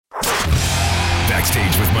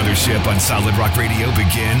Backstage with Mothership on Solid Rock Radio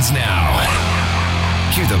begins now.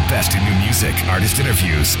 Hear the best in new music, artist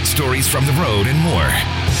interviews, stories from the road, and more.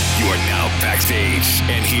 You are now backstage,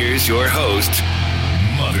 and here's your host,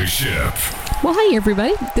 Mothership. Well, hey,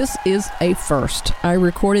 everybody. This is a first. I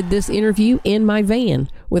recorded this interview in my van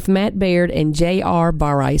with Matt Baird and J.R.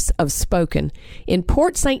 Barrice of Spoken in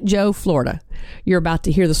Port St. Joe, Florida. You're about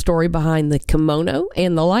to hear the story behind the kimono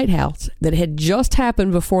and the lighthouse that had just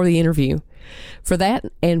happened before the interview. For that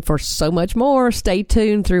and for so much more, stay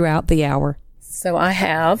tuned throughout the hour. So I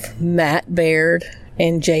have Matt Baird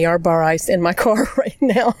and J.R. Barrice in my car right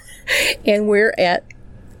now, and we're at,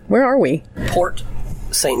 where are we? Port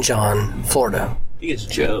St. John, Florida. I think it's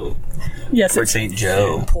Joe. Yes, Port St.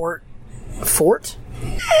 Joe. Fort? It's Port.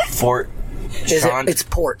 Fort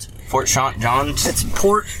St. John's. It's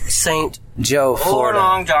Port St. Joe, Florida.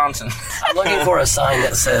 Long Johnson. I'm looking for a sign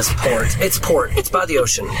that says Port. It's Port. It's by the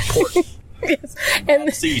ocean. Port. yes.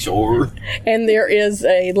 And Seashore. And there is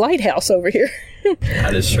a lighthouse over here.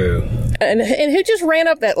 That is true. And who just ran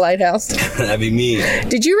up that lighthouse? That'd be me.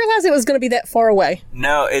 Did you realize it was going to be that far away?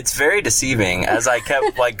 No, it's very deceiving. As I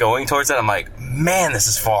kept going towards it, I'm like, man, this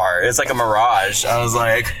is far. It's like a mirage. I was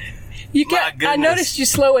like, I noticed you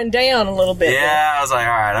slowing down a little bit. Yeah, I was like,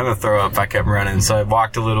 all right, I'm going to throw up. I kept running, so I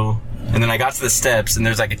walked a little. And then I got to the steps, and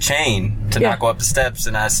there's like a chain to not go up the steps.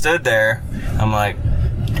 And I stood there. I'm like,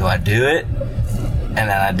 do I do it? And then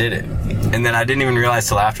I did it. And then I didn't even realize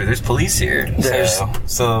till after, there's police here.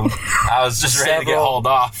 So I was just ready to get hauled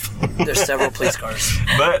off. There's several police cars.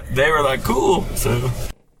 But they were like, cool. So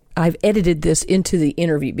I've edited this into the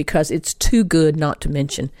interview because it's too good not to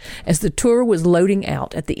mention. As the tour was loading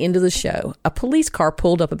out at the end of the show, a police car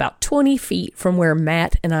pulled up about 20 feet from where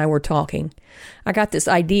Matt and I were talking. I got this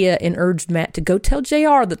idea and urged Matt to go tell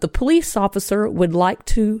JR that the police officer would like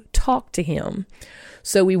to talk to him.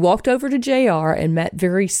 So we walked over to JR, and Matt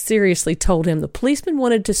very seriously told him the policeman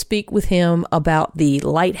wanted to speak with him about the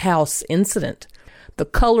lighthouse incident. The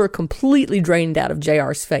color completely drained out of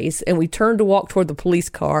JR's face, and we turned to walk toward the police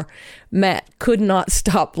car. Matt could not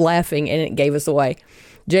stop laughing, and it gave us away.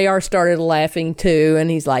 JR started laughing too, and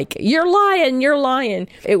he's like, you're lying.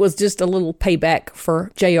 It was just a little payback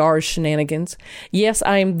for JR's shenanigans. Yes,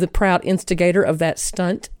 I am the proud instigator of that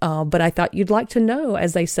stunt, but I thought you'd like to know,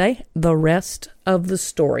 as they say, the rest of the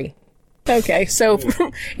story. Okay, so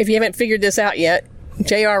if you haven't figured this out yet,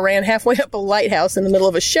 JR ran halfway up a lighthouse in the middle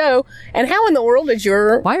of a show, and how in the world did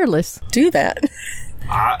your wireless do that?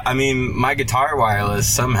 I mean, my guitar wireless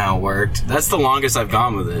somehow worked. That's the longest I've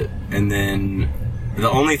gone with it. And then the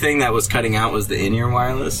only thing that was cutting out was the in-ear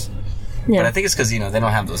wireless. Yeah. But I think it's because, they don't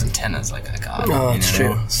have those antennas like I got. Oh, that's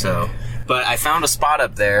true. So, but I found a spot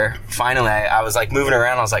up there. Finally, I was moving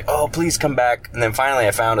around. I was like, oh, please come back. And then finally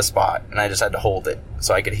I found a spot, and I just had to hold it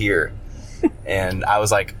so I could hear. And I was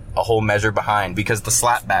like a whole measure behind because the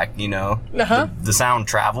slapback, the sound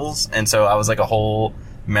travels. And so I was like a whole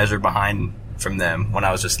measure behind from them when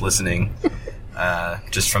I was just listening,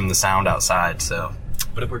 just from the sound outside. So,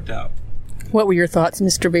 but it worked out. What were your thoughts,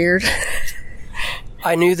 Mr. Beard?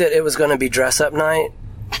 I knew that it was going to be dress-up night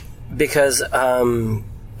because of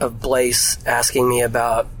Blaze asking me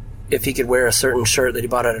about if he could wear a certain shirt that he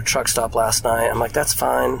bought at a truck stop last night. I'm like, that's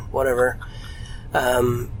fine, whatever.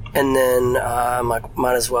 And then I'm like,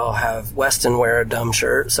 might as well have Weston wear a dumb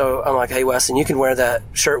shirt. So I'm like, hey, Weston, you can wear that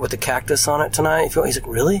shirt with the cactus on it tonight if you want. He's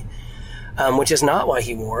like, really? Which is not what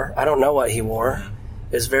he wore. I don't know what he wore.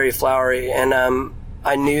 It was very flowery. And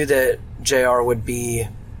I knew that JR would be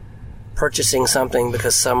purchasing something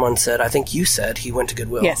because someone said, I think you said he went to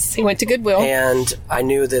Goodwill. Yes, he went to Goodwill. And I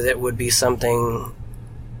knew that it would be something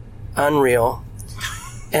unreal.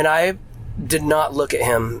 And I did not look at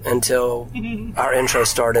him until our intro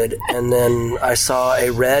started, and then I saw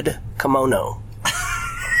a red kimono.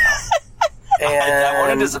 And I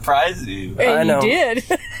wanted to surprise you. And I know. You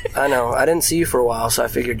did. I know. I didn't see you for a while, so I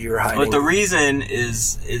figured you were hiding. But the reason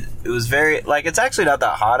is it was very, it's actually not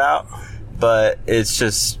that hot out, but it's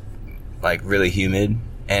just, really humid,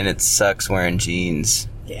 and it sucks wearing jeans,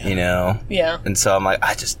 Yeah. And so I'm like,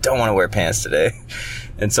 I just don't want to wear pants today.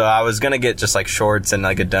 And so I was going to get just, shorts and,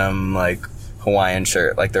 a dumb, Hawaiian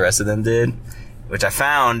shirt like the rest of them did, which I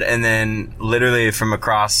found, and then literally from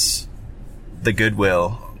across the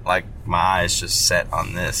Goodwill, my eyes just set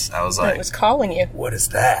on this. I was like, it was calling you. What is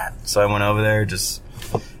that? So I went over there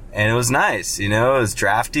and it was nice, it was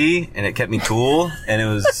drafty, and it kept me cool, and it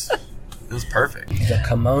was perfect. The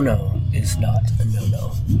kimono is not a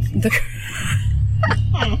no-no.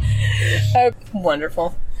 Oh,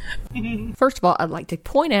 wonderful. First of all, I'd like to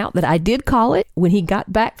point out that I did call it. When he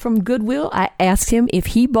got back from Goodwill, I asked him if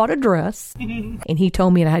he bought a dress, and he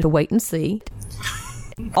told me I had to wait and see.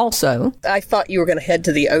 Also, I thought you were going to head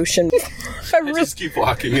to the ocean. I just keep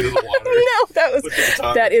walking into the water.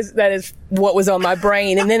 No, that is what was on my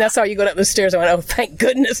brain. And then I saw you going up the stairs. I went, oh, thank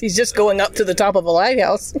goodness he's just going up to the top of a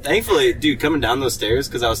lighthouse. Thankfully, dude, coming down those stairs,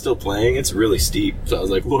 because I was still playing, it's really steep. So I was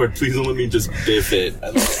like, Lord, please don't let me just biff it.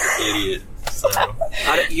 I'm like an idiot. So.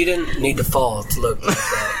 You didn't need to fall to look like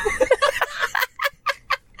that.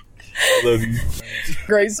 I love you.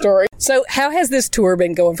 Great story. So how has this tour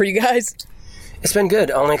been going for you guys? It's been good.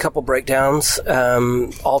 Only a couple breakdowns.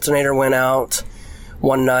 Alternator went out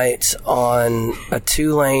one night on a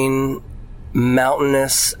 2-lane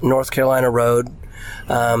mountainous North Carolina road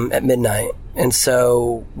at midnight. And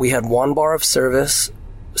so we had one bar of service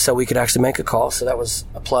so we could actually make a call. So that was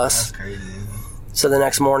a plus. That's crazy. So the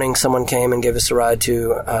next morning, someone came and gave us a ride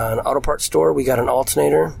to an auto parts store. We got an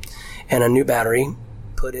alternator and a new battery,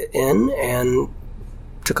 put it in, and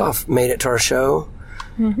took off. Made it to our show.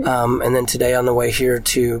 Mm-hmm. And then today on the way here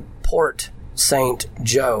to Port St.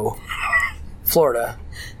 Joe, Florida,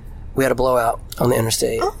 we had a blowout on the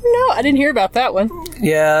interstate. Oh, no, I didn't hear about that one.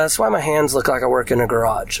 Yeah, that's why my hands look like I work in a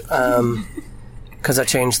garage. Because I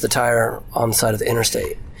changed the tire on the side of the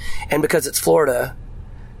interstate. And because it's Florida,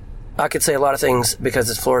 I could say a lot of things because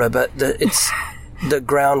it's Florida, but the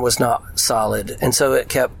ground was not solid. And so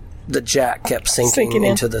the jack kept sinking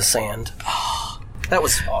into the sand. That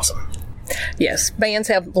was awesome. Yes, bands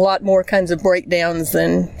have a lot more kinds of breakdowns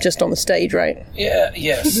than just on the stage, right? Yeah,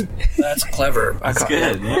 yes. That's clever. That's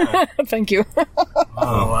good, yeah. Thank you. Oh,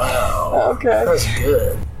 wow. Okay. That's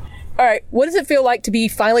good. All right, what does it feel like to be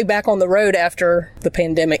finally back on the road after the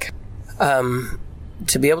pandemic?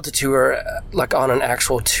 To be able to tour, like on an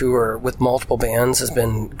actual tour with multiple bands has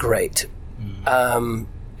been great.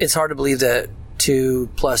 It's hard to believe that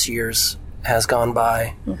 2+ years has gone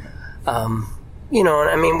by. You know,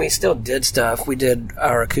 I mean, we still did stuff. We did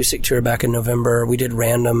our acoustic tour back in November. We did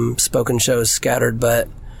random spoken shows scattered, but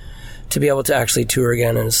to be able to actually tour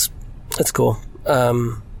again it's cool.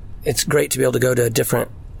 It's great to be able to go to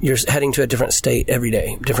you're heading to a different state every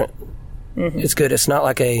day. It's good. It's not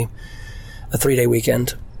like a 3-day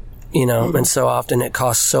weekend, you know, and so often it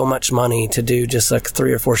costs so much money to do just like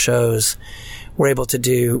 3 or 4 shows. We're able to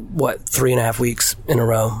do 3.5 weeks in a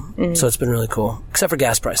row. So it's been really cool, except for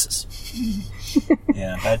gas prices.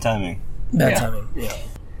 Yeah, bad timing. Bad timing. Yeah.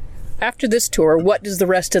 After this tour, what does the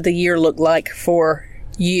rest of the year look like for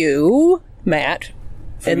you, Matt?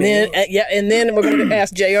 And then we're going to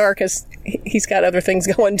ask JR because he's got other things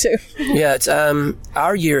going too. Yeah, it's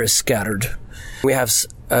our year is scattered. We have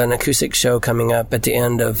an acoustic show coming up at the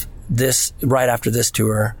end of this, right after this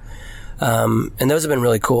tour. And those have been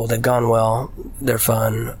really cool. They've gone well. They're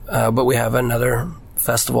fun. But we have another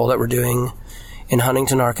festival that we're doing in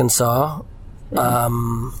Huntington, Arkansas,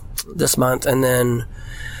 this month. And then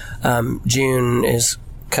June is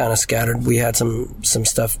kind of scattered. We had some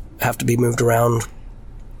stuff have to be moved around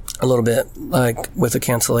a little bit, like with a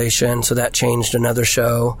cancellation. So that changed another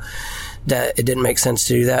show. That it didn't make sense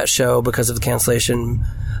to do that show because of the cancellation.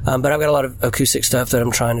 But I've got a lot of acoustic stuff that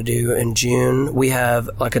I'm trying to do in June. We have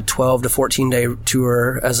like a 12 to 14 day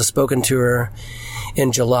tour as a spoken tour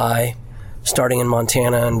in July, starting in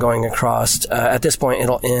Montana and going across. At this point,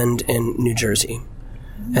 it'll end in New Jersey.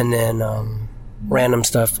 And then random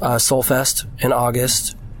stuff, Soulfest in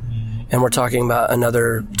August. And we're talking about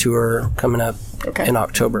another tour coming up in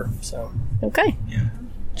October. So okay. Yeah.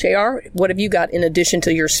 JR, what have you got in addition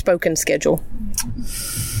to your spoken schedule?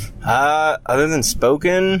 Other than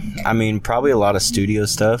spoken, I mean, probably a lot of studio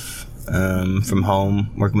stuff from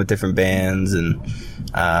home, working with different bands. And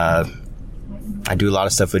I do a lot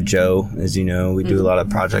of stuff with Joe, as you know. We do a lot of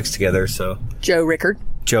projects together. So Joe Rickard.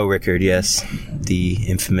 Joe Rickard, yes. The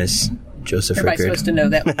infamous Joseph Everybody's Rickard. Supposed to know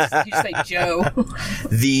that. You say Joe.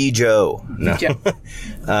 The Joe. No. Joe.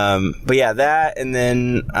 But yeah, that, and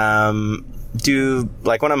then do,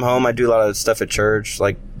 like, when I'm home, I do a lot of stuff at church,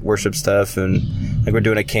 like worship stuff, and like we're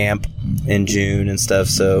doing a camp in June and stuff,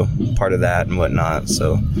 so part of that and whatnot.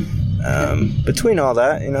 So between all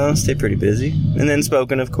that, you know, stay pretty busy. And then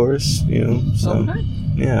spoken, of course, you know, so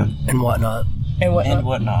yeah. And whatnot. And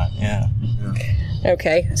whatnot, yeah.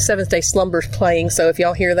 Okay, Seventh Day Slumber's playing, so if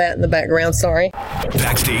y'all hear that in the background, sorry.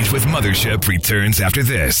 Backstage with Mothership returns after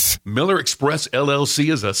this. Miller Express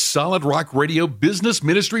LLC is a Solid Rock Radio business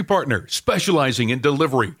ministry partner specializing in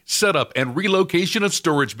delivery, setup, and relocation of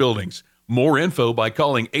storage buildings. More info by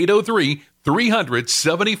calling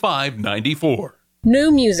 803-300-7594.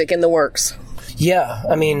 New music in the works. Yeah,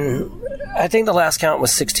 I mean, I think the last count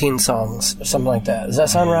was 16 songs, or something like that. Does that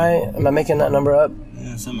sound right? Am I making that number up?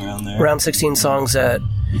 Yeah, somewhere around there. Around 16 songs that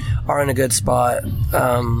are in a good spot.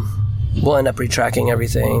 We'll end up retracking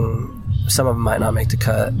everything some of them might not make the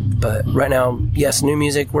cut. But right now, yes, new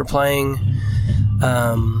music we're playing.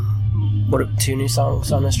 2 new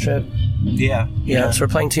songs on this trip? Yeah. So we're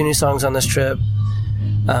playing 2 new songs on this trip.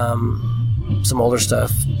 Some older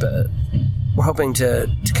stuff, but we're hoping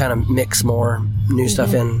to kind of mix more new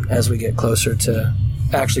stuff in as we get closer to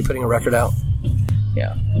actually putting a record out.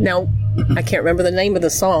 Yeah. Now, I can't remember the name of the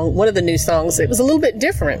song. One of the new songs, it was a little bit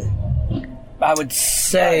different. I would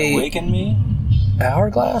say Awaken Me?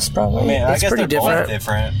 Hourglass, probably. I mean, I it's guess pretty they're different. both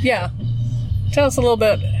different. Yeah. Tell us a little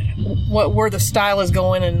bit where the style is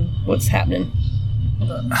going and what's happening.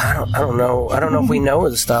 I don't know. I don't know if we know where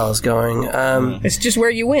the style is going. It's just where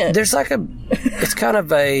you went. There's like it's kind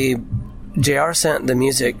of a, JR sent the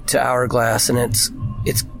music to Hourglass, and it's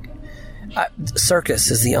circus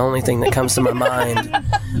is the only thing that comes to my mind.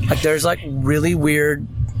 Like there's like really weird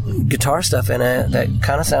guitar stuff in it that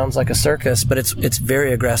kind of sounds like a circus, but it's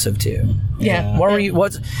very aggressive too. Yeah.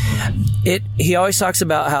 He always talks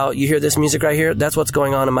about how you hear this music right here. That's what's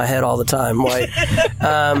going on in my head all the time. Like,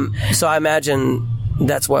 so I imagine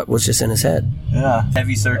that's what was just in his head. Yeah.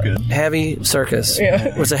 Heavy circus. Heavy circus. Yeah.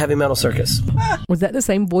 It was a heavy metal circus. Was that the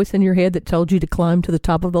same voice in your head that told you to climb to the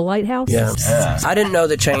top of the lighthouse? Yeah. I didn't know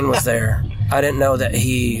the chain was there. I didn't know that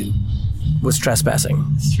he was trespassing.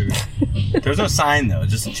 It's true. There's no sign though,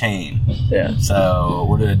 just a chain. Yeah. So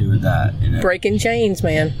what did I do with that? You know? Breaking chains,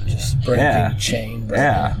 man. Just breaking chain.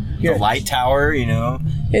 Yeah. The light tower, you know.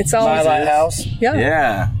 It's all My lighthouse. Yeah.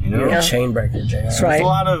 Yeah. You know. You're a chain breaker, JR. That's right. There's a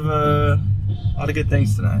lot of good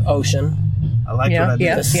things tonight. Ocean. I like what I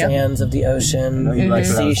did. The sands of the ocean. you like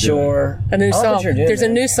what I was seashore. A new All song. that you're doing, There's a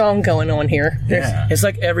man. new song going on here. Yeah. It's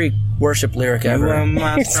like every worship lyric You ever. are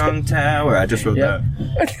my strong tower. I just wrote Yeah.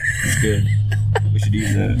 that. It's good. We should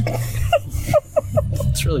use that.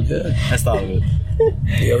 It's really good. I thought of it.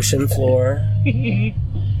 The ocean floor.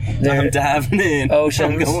 I'm diving in.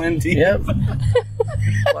 Oceans. I'm going deep. Yep.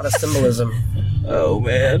 A lot of symbolism. Oh,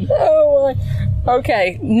 man. Oh,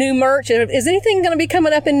 okay. New merch. Is anything going to be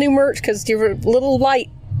coming up in new merch? Because you're a little light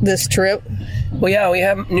this trip. Well, yeah, we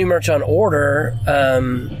have new merch on order.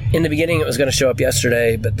 In the beginning, it was going to show up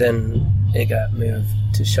yesterday, but then it got moved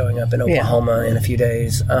to showing up in Oklahoma in a few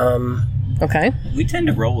days. Okay. We tend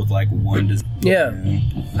to roll with like one design. Yeah.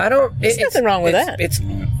 I don't... There's nothing wrong with that.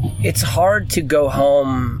 It's hard to go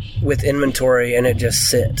home with inventory and it just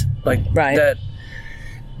sit. Like, Right.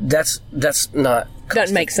 That's not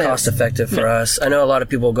Doesn't make sense. cost effective for us. I know a lot of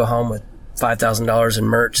people go home with $5,000 in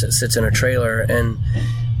merch that sits in a trailer, and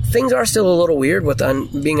things are still a little weird with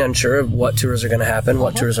being unsure of what tours are going to happen,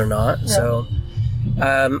 what tours are not. Yeah. So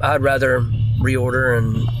I'd rather reorder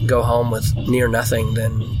and go home with near nothing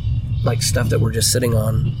than like stuff that we're just sitting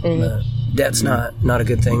on. Debt's not a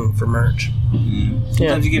good thing for merch.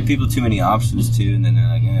 Sometimes you give people too many options too, and then they're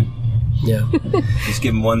like, eh. Yeah. Just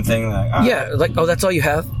give them one thing. Like, oh. Yeah, like, oh, that's all you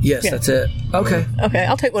have? Yes, that's it. Okay. Okay,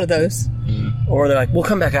 I'll take one of those. Or they're like, we'll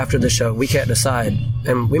come back after the show. We can't decide.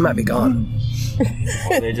 And we might be gone.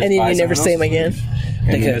 And then you never see them again.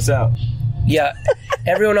 And you miss out. Yeah.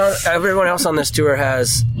 Everyone else on this tour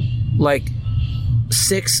has like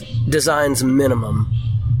 6 designs minimum.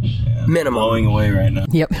 Yeah, minimum. Blowing away right now.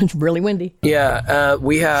 Yep, it's really windy. Yeah,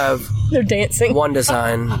 we have They're dancing. 1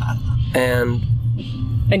 design, and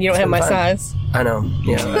you don't have my fine. size. I know.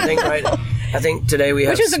 Yeah, I think today we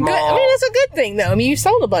have Which is small. a good. I mean, it's a good thing though. I mean, you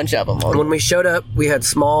sold a bunch of them. When we showed up, we had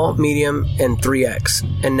small, medium, and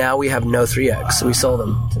 3X, and now we have no 3X. So we sold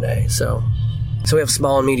them today. So we have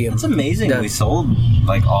small and medium. It's amazing. Yeah. We sold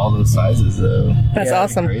like all those sizes though. That's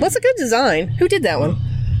awesome. crazy. What's a good design? Who did that one?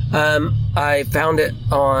 I found it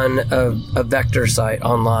on a vector site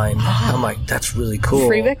online. I'm like, that's really cool.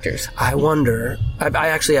 Free vectors. I wonder. I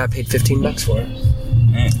paid $15 for it.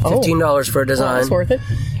 $15 for a Well, design. that's worth it.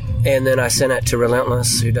 And then I sent it to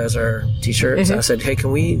Relentless, who does our t-shirts. I said, hey,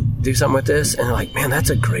 can we do something with this? And they're like, man, that's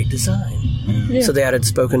a great design. Yeah. So they added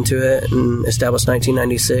Spoken to it and established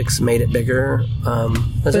 1996, made it bigger.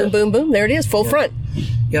 That's Boom, it. boom, boom. There it is. Full front.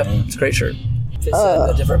 Yep, it's a great shirt. If it's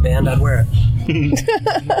a different band, I'd wear it.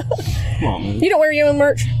 Come on, man. You don't wear your own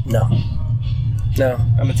merch? No.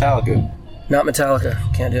 I'm Metallica. Not Metallica.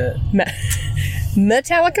 Can't do it.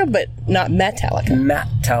 Metallica, but not Metallica.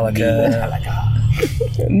 Metallica.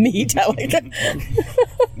 Metallica.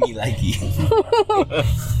 Me likey.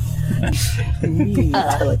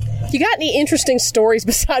 You got any interesting stories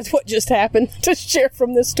besides what just happened to share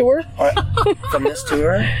from this tour? From this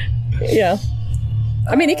tour? Yeah.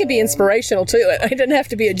 I mean, it could be inspirational too. It doesn't have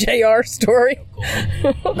to be a JR story.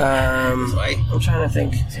 I'm trying to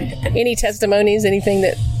think. Any testimonies, anything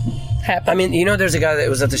that happened? I mean, there's a guy that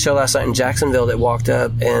was at the show last night in Jacksonville that walked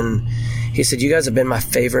up and he said, "You guys have been my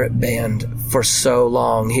favorite band for so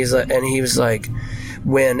long." He was like,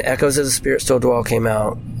 when Echoes of the Spirit Still Dwell came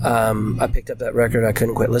out, I picked up that record. I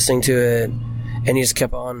couldn't quit listening to it. And he just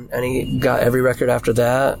kept on, and he got every record after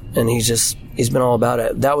that, and he's been all about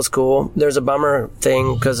it. That was cool. There's a bummer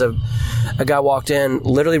thing because of a guy walked in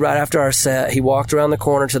literally right after our set. He walked around the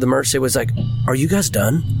corner to the merch. It was like, "Are you guys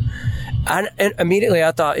done?" And immediately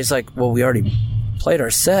I thought, it's like, well, we already played our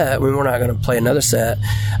set. We're not going to play another set.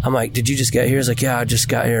 I'm like, "Did you just get here?" He's like, "Yeah, I just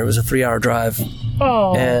got here. It was a 3-hour drive."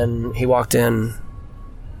 Oh. And he walked in.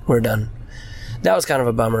 We're done. That was kind of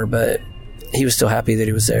a bummer, but he was still happy that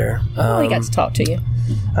he was there. He got to talk to you.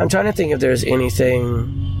 I'm trying to think if there's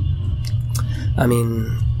anything. I mean,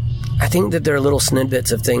 I think that there are little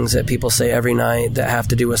snippets of things that people say every night that have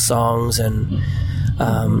to do with songs, and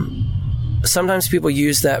sometimes people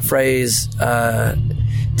use that phrase,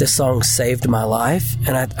 "This song saved my life,"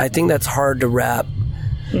 and I think that's hard to wrap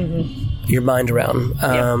your mind around.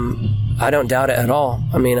 I don't doubt it at all.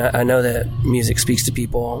 I mean, I know that music speaks to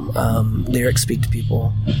people, lyrics speak to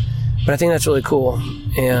people. But I think that's really cool,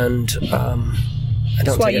 and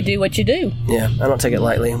that's why you do what you do. Yeah, I don't take it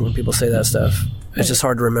lightly when people say that stuff. It's just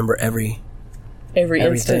hard to remember every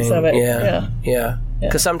instance of it. Yeah.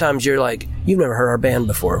 Because sometimes you're like, "You've never heard our band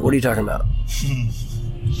before. What are you talking about?"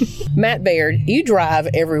 Matt Baird, you drive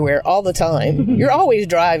everywhere all the time. You're always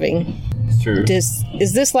driving. It's true.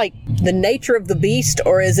 Is this like the nature of the beast,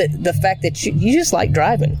 or is it the fact that you just like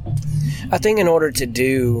driving? I think in order to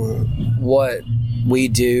do what we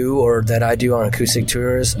do, or that I do on acoustic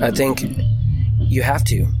tours, I think you have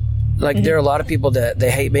to. Like, there are a lot of people that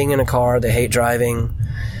they hate being in a car, they hate driving,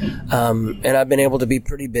 and I've been able to be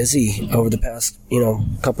pretty busy over the past,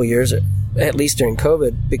 couple years, at least during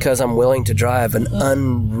COVID, because I'm willing to drive an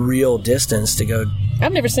unreal distance to go.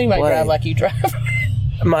 I've never seen anybody drive like you drive.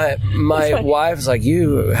 My wife's like,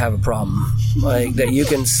 "You have a problem, like that you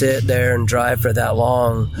can sit there and drive for that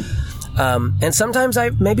long." And sometimes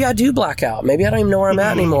maybe I do black out. Maybe I don't even know where I'm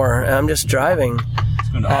at anymore. I'm just driving.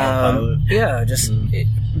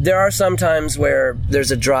 There are some times where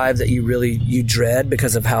there's a drive that you dread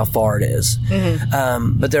because of how far it is.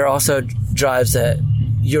 But there are also drives that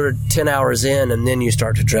you're 10 hours in and then you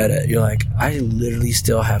start to dread it. You're like, I literally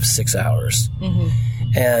still have 6 hours.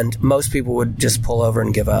 And most people would just pull over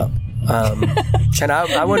and give up. And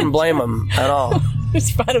I wouldn't blame them at all.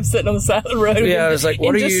 Just find them sitting on the side of the road. Yeah, I was like,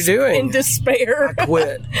 "What are you doing?" In despair. I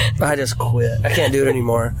quit. I just quit. I can't do it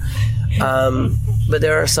anymore. But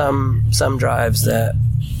there are some drives that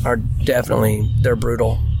are definitely, they're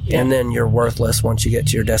brutal. Yeah. And then you're worthless once you get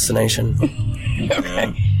to your destination.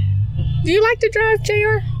 Okay. Do you like to drive,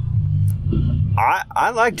 JR?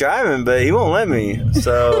 I like driving, but he won't let me.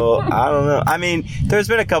 So, I don't know. I mean, there's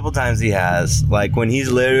been a couple times he has. Like, when he's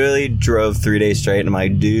literally drove 3 days straight, and I'm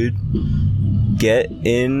like, "Dude, get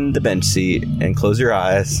in the bench seat and close your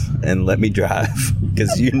eyes and let me drive,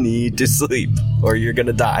 because you need to sleep or you're going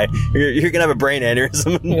to die. You're going to have a brain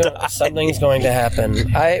aneurysm and die. Something's going to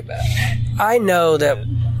happen." I know that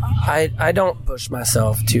I don't push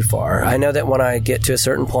myself too far. I know that when I get to a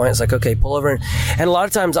certain point, it's like, okay, pull over. And a lot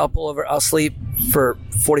of times I'll pull over, I'll sleep for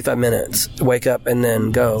 45 minutes, wake up, and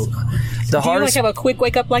then go. Do you like have a quick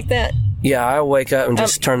wake up like that? Yeah, I'll wake up and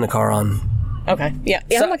just turn the car on. Okay. Yeah.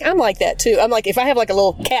 So, I'm like that too. I'm like, if I have like a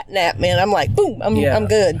little cat nap, man, I'm like, boom, I'm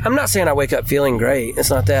good. I'm not saying I wake up feeling great.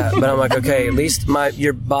 It's not that. But I'm like, okay, at least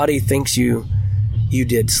your body thinks you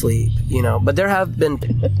did sleep, But there have been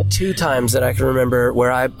 2 times that I can remember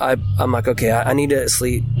where I'm like, okay, I need to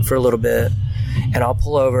sleep for a little bit, and I'll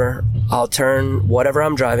pull over, I'll turn whatever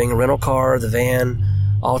I'm driving, a rental car, the van,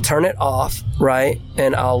 I'll turn it off, right,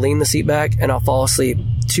 and I'll lean the seat back and I'll fall asleep.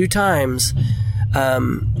 2 times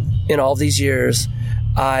in all these years,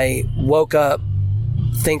 I woke up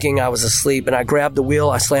thinking I was asleep, and I grabbed the wheel,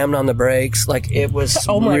 I slammed on the brakes, like it was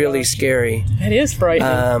really scary. It is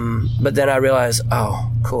frightening. But then I realized,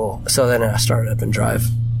 oh, cool. So then I started up and drive.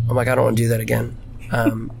 I'm like, I don't want to do that again.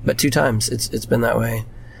 But 2 times it's been that way.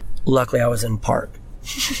 Luckily, I was in park.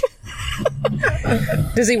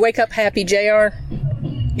 Does he wake up happy, JR?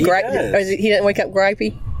 He didn't wake up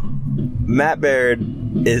gripey? Matt Baird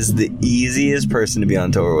is the easiest person to be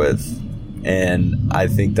on tour with. And I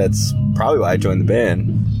think that's probably why I joined the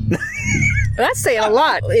band. That's saying a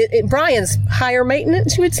lot. Brian's higher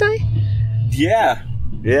maintenance, you would say? Yeah.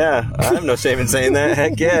 I have no shame in saying that.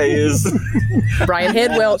 Heck yeah, he is. Brian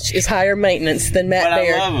Head Welch is higher maintenance than Matt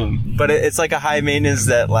Baird. I love him. But it's like a high maintenance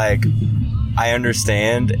that, like, I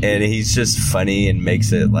understand, and he's just funny and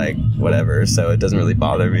makes it, like, whatever. So it doesn't really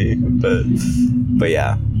bother me. But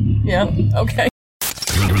yeah. Yeah, okay.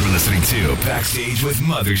 You're listening listening to Backstage with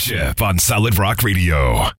Mothership on Solid Rock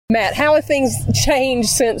Radio. Matt, how have things changed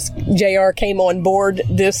since JR came on board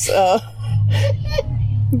this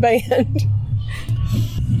band?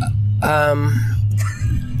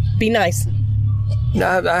 Be nice.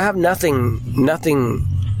 No, I have nothing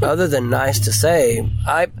other than nice to say.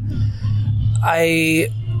 I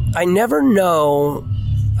never know.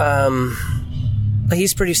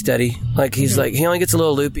 He's pretty steady. Like he's like he only gets a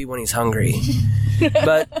little loopy when he's hungry,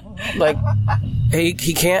 but like he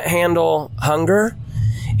can't handle hunger,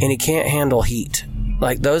 and he can't handle heat.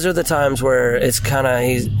 Like those are the times where it's kind of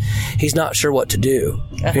he's not sure what to do,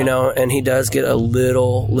 you know, and he does get a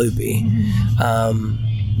little loopy.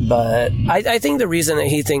 But I think the reason that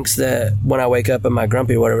he thinks that when I wake up am I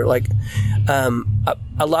grumpy or whatever, like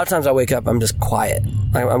a lot of times I wake up I'm just quiet.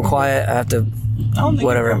 I'm quiet. I have to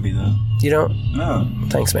whatever. You're grumpy, though. You don't? No.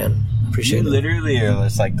 Thanks, man. Appreciate You it. literally are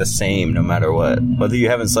just like the same no matter what. Whether you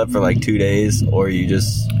haven't slept for like 2 days or you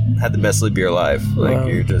just had the best sleep of your life. Like Wow.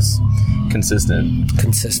 you're just consistent.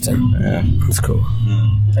 Consistent. Yeah. That's cool.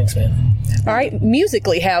 Thanks, man. All right,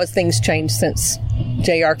 musically, how has things changed since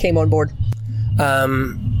JR came on board?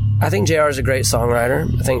 I think JR is a great songwriter.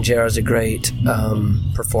 I think JR is a great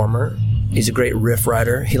performer. He's a great riff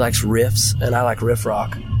writer. He likes riffs, and I like riff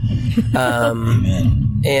rock.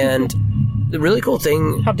 And the really cool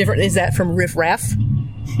thing, How different is that from Riff Raff?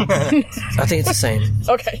 I think it's the same.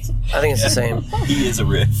 Okay. I think it's the same. He is a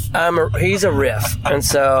riff. He's a riff. And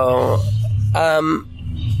so,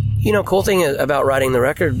 cool thing about writing the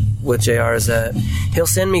record with JR is that he'll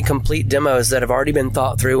send me complete demos that have already been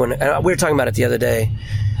thought through. And we were talking about it the other day.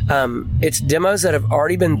 It's demos that have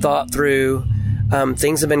already been thought through.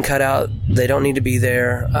 Things have been cut out. They don't need to be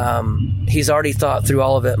there. He's already thought through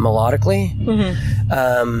all of it melodically,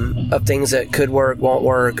 of things that could work, won't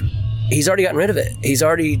work. He's already gotten rid of it. He's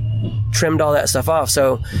already trimmed all that stuff off.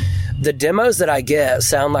 So the demos that I get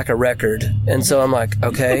sound like a record. And so I'm like,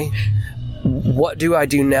 okay, what do I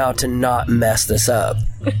do now to not mess this up?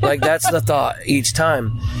 Like that's the thought each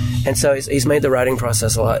time. And so he's made the writing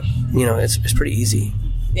process a lot, it's pretty easy.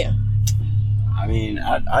 Yeah. I mean,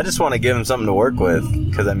 I just want to give him something to work with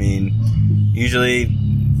because, I mean, usually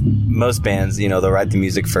most bands, they'll write the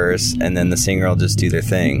music first and then the singer will just do their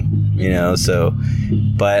thing, so,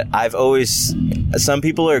 but some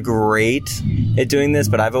people are great at doing this,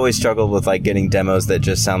 but I've always struggled with like getting demos that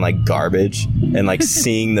just sound like garbage and like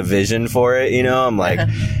seeing the vision for it, I'm like,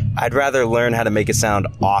 I'd rather learn how to make it sound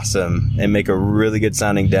awesome and make a really good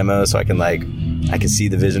sounding demo so I can see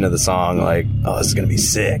the vision of the song, like, oh, this is going to be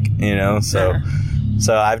sick,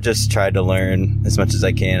 So I've just tried to learn as much as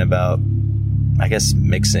I can about, I guess,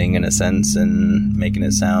 mixing in a sense and making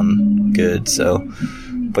it sound good. So,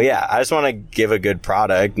 but yeah, I just want to give a good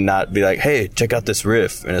product, not be like, hey, check out this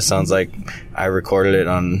riff. And it sounds like I recorded it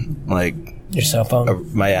on like Your cell phone?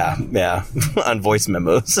 on voice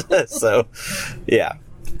memos. So, yeah.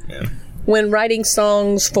 When writing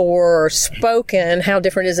songs for spoken, how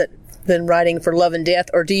different is it than writing for Love and Death?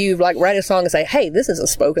 Or do you like write a song and say, hey, this is a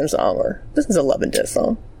spoken song, or this is a Love and Death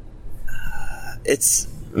song? It's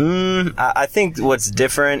I think what's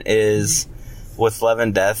different is with Love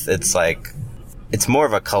and Death, it's like it's more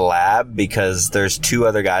of a collab because there's two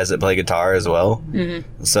other guys that play guitar as well.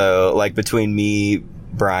 So like between me,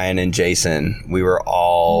 Brian, and Jason, we were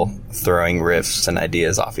all throwing riffs and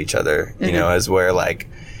ideas off each other, as where like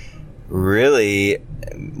really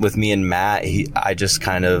with me and Matt, I just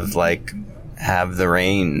kind of like have the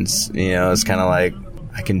reins, it's kind of like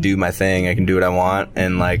I can do my thing, I can do what I want,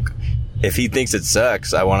 and like if he thinks it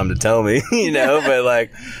sucks, I want him to tell me,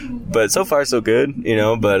 but so far so good,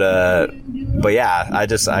 but yeah, I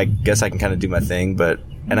guess I can kind of do my thing,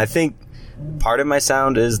 and I think part of my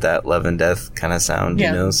sound is that Love and Death kind of sound,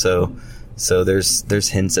 so there's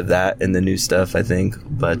hints of that in the new stuff, I think,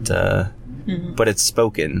 but it's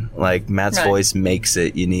spoken, like Matt's voice makes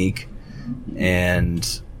it unique,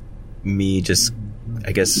 and me just,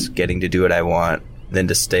 I guess, getting to do what I want, then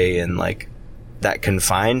to stay in like that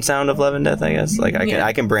confined sound of Love and Death, I guess. Like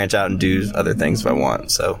I can branch out and do other things if I want.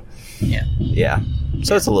 So yeah.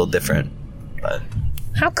 So it's a little different. But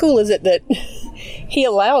how cool is it that he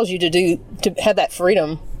allows you to have that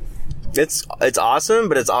freedom? It's awesome,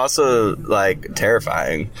 but it's also like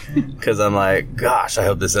terrifying because I'm like, gosh, I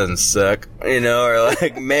hope this doesn't suck, or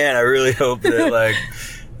like, man, I really hope that like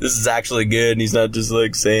this is actually good and he's not just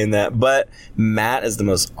like saying that. But Matt is the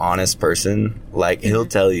most honest person. Like he'll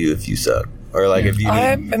tell you if you suck. Or like if you I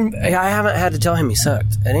haven't had to tell him he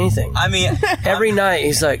sucked at anything. I mean, every night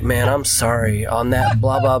he's like, man, I'm sorry on that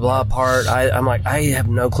blah blah blah part. I'm like, I have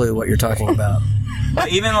no clue what you're talking about. But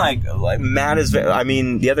even like Matt is. I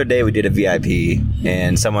mean, the other day we did a VIP,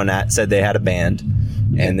 and someone said they had a band,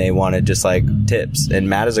 and they wanted just like tips. And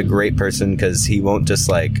Matt is a great person because he won't just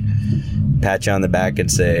like pat you on the back and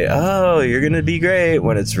say, "Oh, you're gonna be great,"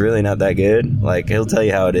 when it's really not that good. Like he'll tell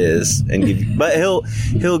you how it is, and but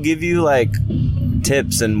he'll give you like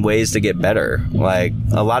tips and ways to get better. Like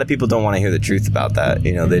a lot of people don't want to hear the truth about that.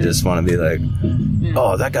 You know, they just want to be like,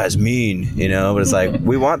 "Oh, that guy's mean," you know. But it's like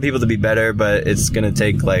we want people to be better, but it's gonna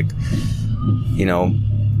take like, you know,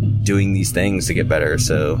 doing these things to get better.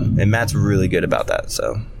 So, and Matt's really good about that.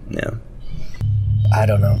 So, yeah. I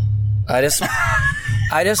don't know. I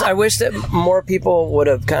wish that more people would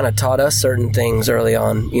have kind of taught us certain things early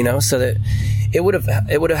on, you know, so that it would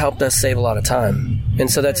have helped us save a lot of time.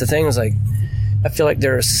 And so that's the thing, is like, I feel like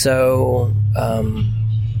there's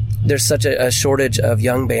such a shortage of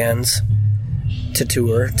young bands to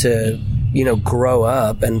tour, to, you know, grow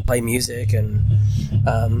up and play music, and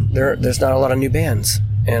there's not a lot of new bands.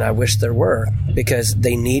 And I wish there were, because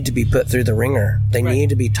they need to be put through the ringer. They need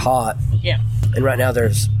to be taught. Yeah. And right now they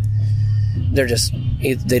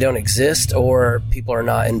don't exist, or people are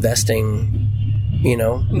not investing, you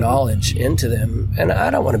know, knowledge into them. And I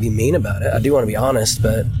don't want to be mean about it. I do want to be honest,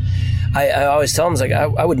 but I always tell them, it's like,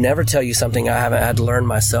 I would never tell you something I haven't had to learn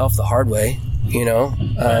myself the hard way, you know.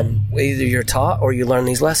 Either you're taught or you learn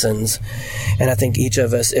these lessons. And I think each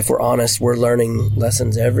of us, if we're honest, we're learning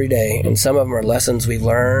lessons every day. And some of them are lessons we've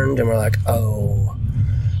learned and we're like, oh,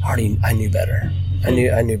 I knew better. I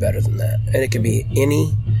knew better than that. And it could be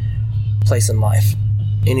any place in life,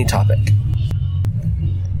 any topic.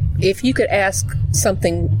 If you could ask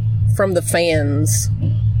something from the fans,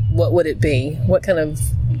 what would it be? What kind of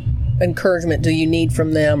encouragement do you need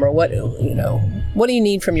from them, or what do you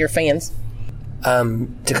need from your fans?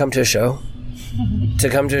 To come to a show. To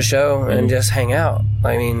come to a show and just hang out.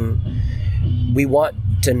 I mean, we want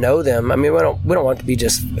to know them. I mean, we don't want to be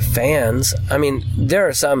just fans. I mean, there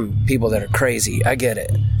are some people that are crazy. I get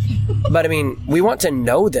it. But I mean, we want to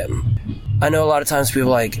know them. I know a lot of times people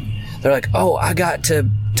they're like, "Oh, I got to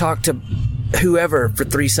talk to whoever for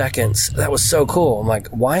 3 seconds. That was so cool." I'm like,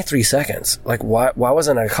 why 3 seconds? Like, why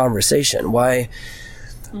wasn't it a conversation? Why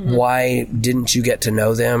didn't you get to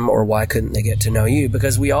know them, or why couldn't they get to know you?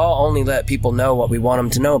 Because we all only let people know what we want them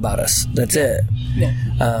to know about us. That's it. Yeah.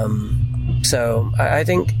 So I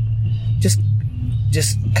think just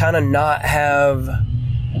kind of not have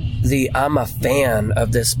the I'm a fan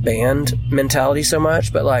of this band mentality so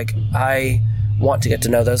much, but like, I want to get to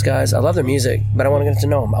know those guys. I love their music, but I want to get to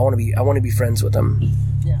know them. I want to be friends with them.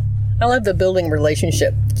 Yeah. I love the building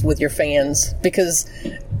relationship with your fans, because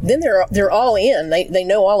then they're all in. They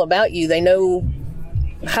know all about you. They know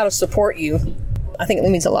how to support you. I think it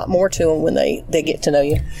means a lot more to them when they get to know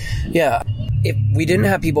you. Yeah. If we didn't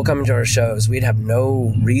have people coming to our shows, we'd have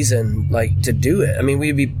no reason to do it. I mean,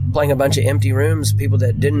 we'd be playing a bunch of empty rooms, people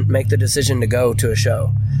that didn't make the decision to go to a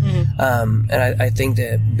show. Mm-hmm. And I think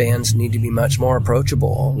that bands need to be much more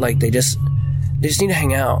approachable. Like, they just need to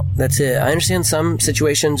hang out. That's it. I understand some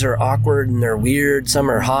situations are awkward and they're weird.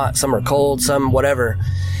 Some are hot, some are cold, some whatever.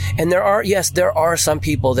 And there are some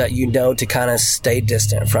people that you know to kind of stay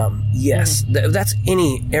distant from. Yes, that's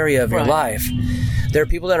any area of your life. There are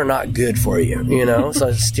people that are not good for you, you know,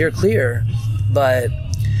 so steer clear. But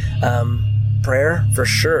prayer, for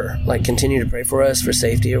sure. Like, continue to pray for us for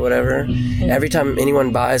safety or whatever. Every time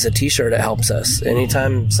anyone buys a t-shirt, it helps us.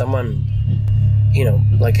 Anytime someone, you know,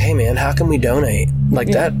 like, hey man, how can we donate? Like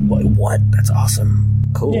that, what? That's awesome.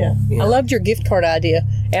 Cool. Yeah. I loved your gift card idea.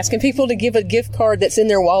 Asking people to give a gift card that's in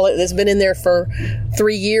their wallet, that's been in there for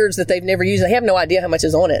 3 years, that they've never used. They have no idea how much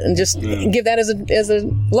is on it, and just give that as a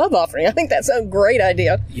love offering. I think that's a great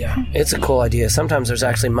idea. Yeah, it's a cool idea. Sometimes there's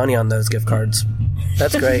actually money on those gift cards.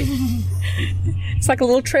 That's great. It's like a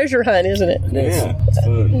little treasure hunt, isn't it?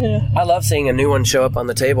 Yeah. I love seeing a new one show up on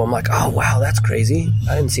the table. I'm like, oh wow, that's crazy.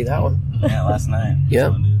 I didn't see that one. Yeah, last night.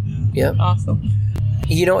 Yep. Awesome.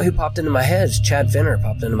 You know who popped into my head? Chad Finner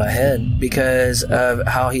popped into my head because of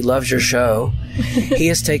how he loves your show. He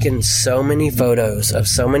has taken so many photos of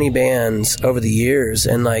so many bands over the years,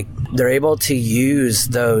 and like, they're able to use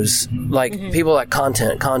those, like, people like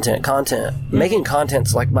content. Making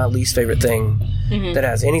content's like my least favorite thing that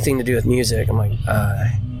has anything to do with music. I'm like,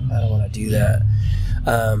 I don't want to do that.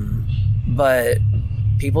 But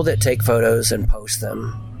people that take photos and post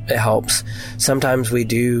them, it helps. Sometimes we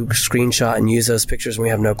do screenshot and use those pictures and we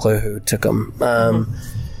have no clue who took them.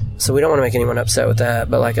 So we don't want to make anyone upset with that.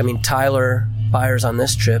 But like, I mean, Tyler Byers on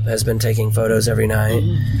this trip has been taking photos every night.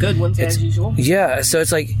 Good ones, as usual. Yeah. So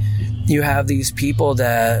it's like, you have these people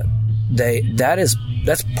that is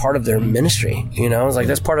that's part of their ministry, you know? It's like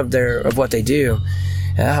that's part of what they do.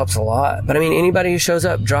 And that helps a lot. But I mean, anybody who shows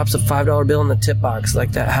up, drops a $5 bill in the tip box,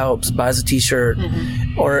 like that helps, buys a t-shirt,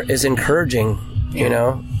 or is encouraging, you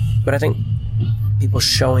know? But I think people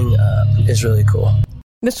showing up is really cool.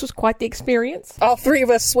 This was quite the experience. All three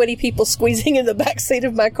of us sweaty people squeezing in the back seat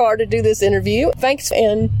of my car to do this interview. Thanks,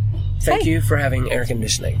 and Thank you for having air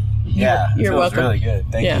conditioning. Yeah, you're welcome. Really good.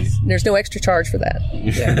 Thank you. There's no extra charge for that.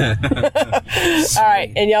 Yeah. All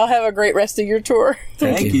right, and y'all have a great rest of your tour.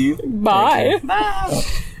 Thank you. Bye. Bye.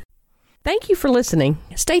 Thank you for listening.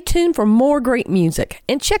 Stay tuned for more great music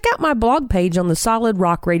and check out my blog page on the Solid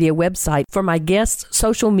Rock Radio website for my guests'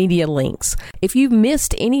 social media links. If you've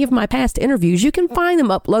missed any of my past interviews, you can find them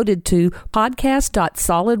uploaded to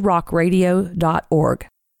podcast.solidrockradio.org.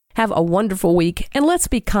 Have a wonderful week, and let's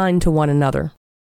be kind to one another.